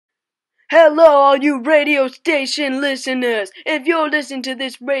Hello, all you radio station listeners. If you're listening to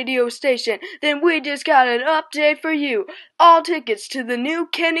this radio station, then we just got an update for you. All tickets to the new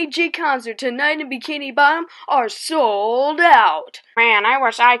Kenny G concert tonight in Bikini Bottom are sold out. Man, I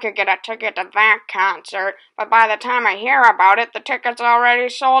wish I could get a ticket to that concert, but by the time I hear about it, the ticket's already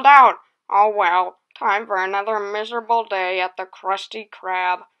sold out. Oh well, time for another miserable day at the Krusty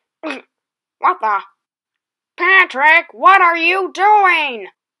Krab. What the? Patrick, what are you doing?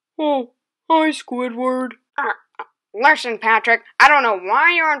 Oh, hi, Squidward. Listen, Patrick, I don't know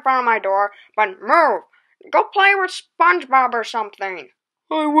why you're in front of my door, but move! Go play with SpongeBob or something.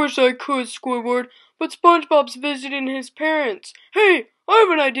 I wish I could, Squidward, but SpongeBob's visiting his parents. Hey, I have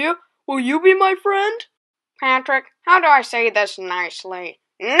an idea. Will you be my friend? Patrick, how do I say this nicely?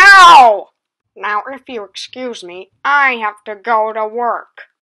 No! Now, if you excuse me, I have to go to work.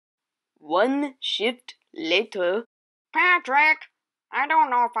 One shift later. Patrick, I don't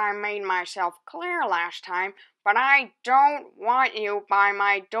know if I made myself clear last time, but I don't want you by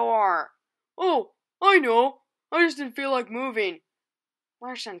my door. Oh, I know. I just didn't feel like moving.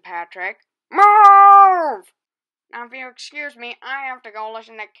 Listen, Patrick. Move! Now, if you excuse me, I have to go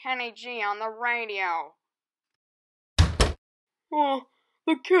listen to Kenny G on the radio. Oh,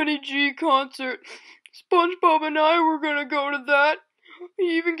 the Kenny G concert. SpongeBob and I were gonna go to that.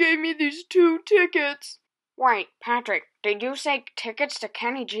 He even gave me these 2 tickets. Wait, Patrick, did you say tickets to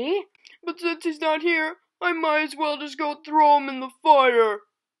Kenny G? But since he's not here, I might as well just go throw him in the fire.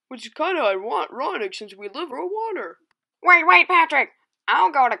 Which is kinda ironic since we live for water. Wait, Patrick. I'll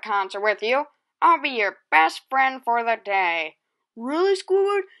go to concert with you. I'll be your best friend for the day. Really,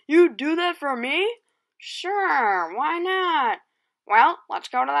 Squidward? You'd do that for me? Sure, why not? Well, let's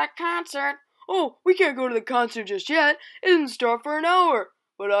go to that concert. Oh, we can't go to the concert just yet. It doesn't start for an hour.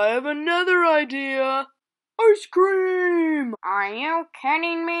 But I have another idea. Ice cream! Are you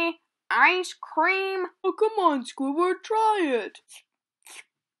kidding me? Ice cream? Oh, come on, Squidward, try it.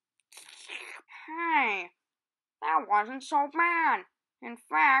 Hey, that wasn't so bad. In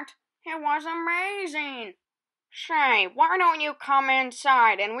fact, it was amazing. Say, why don't you come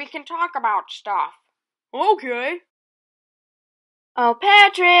inside and we can talk about stuff? Okay. Oh,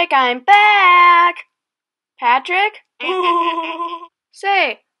 Patrick, I'm back! Patrick?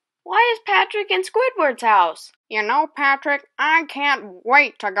 Say, why is Patrick in Squidward's house? You know, Patrick, I can't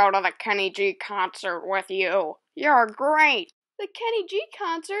wait to go to the Kenny G concert with you. You're great. The Kenny G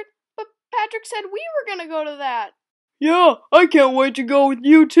concert? But Patrick said we were gonna go to that. Yeah, I can't wait to go with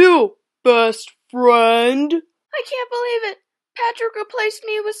you too, best friend. I can't believe it. Patrick replaced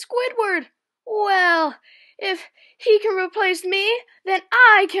me with Squidward. Well, if he can replace me, then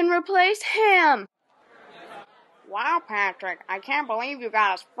I can replace him. Wow, Patrick, I can't believe you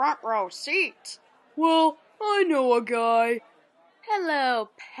got us front row seats. Well, I know a guy.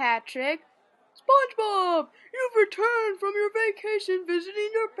 Hello, Patrick. SpongeBob, you've returned from your vacation visiting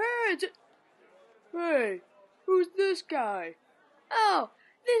your parents. Hey, who's this guy? Oh,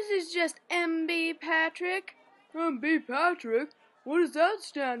 this is just MB Patrick. MB Patrick? What does that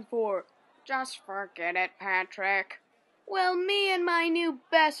stand for? Just forget it, Patrick. Well, me and my new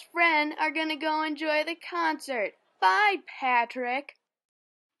best friend are gonna go enjoy the concert. Bye, Patrick.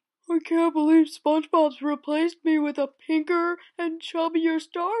 I can't believe SpongeBob's replaced me with a pinker and chubbier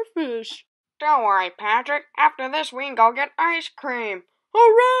starfish. Don't worry, Patrick. After this, we can go get ice cream.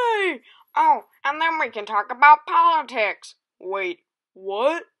 Hooray! Oh, and then we can talk about politics. Wait,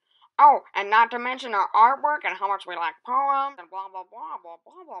 what? Oh, and not to mention our artwork and how much we like poems and blah blah blah blah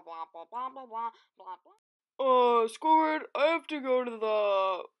blah blah blah blah blah blah blah blah blah. Squidward, I have to go to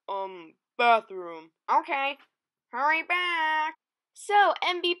the bathroom. Okay, hurry back. So,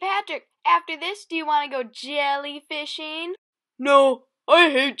 MB Patrick, after this, do you want to go jellyfishing? No, I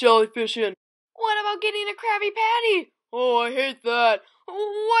hate jellyfishing. What about getting a Krabby Patty? Oh, I hate that.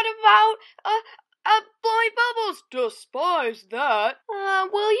 What about, blowing bubbles? Despise that.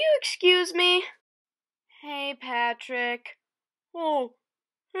 Will you excuse me? Hey, Patrick. Oh,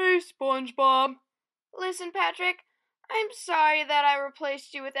 hey, SpongeBob. Listen, Patrick, I'm sorry that I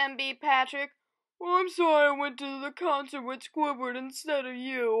replaced you with MB Patrick. Well, I'm sorry I went to the concert with Squidward instead of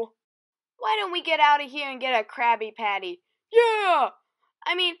you. Why don't we get out of here and get a Krabby Patty? Yeah!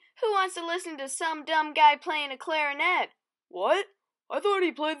 I mean, who wants to listen to some dumb guy playing a clarinet? What? I thought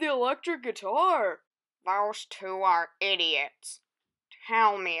he played the electric guitar. Those two are idiots.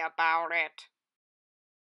 Tell me about it.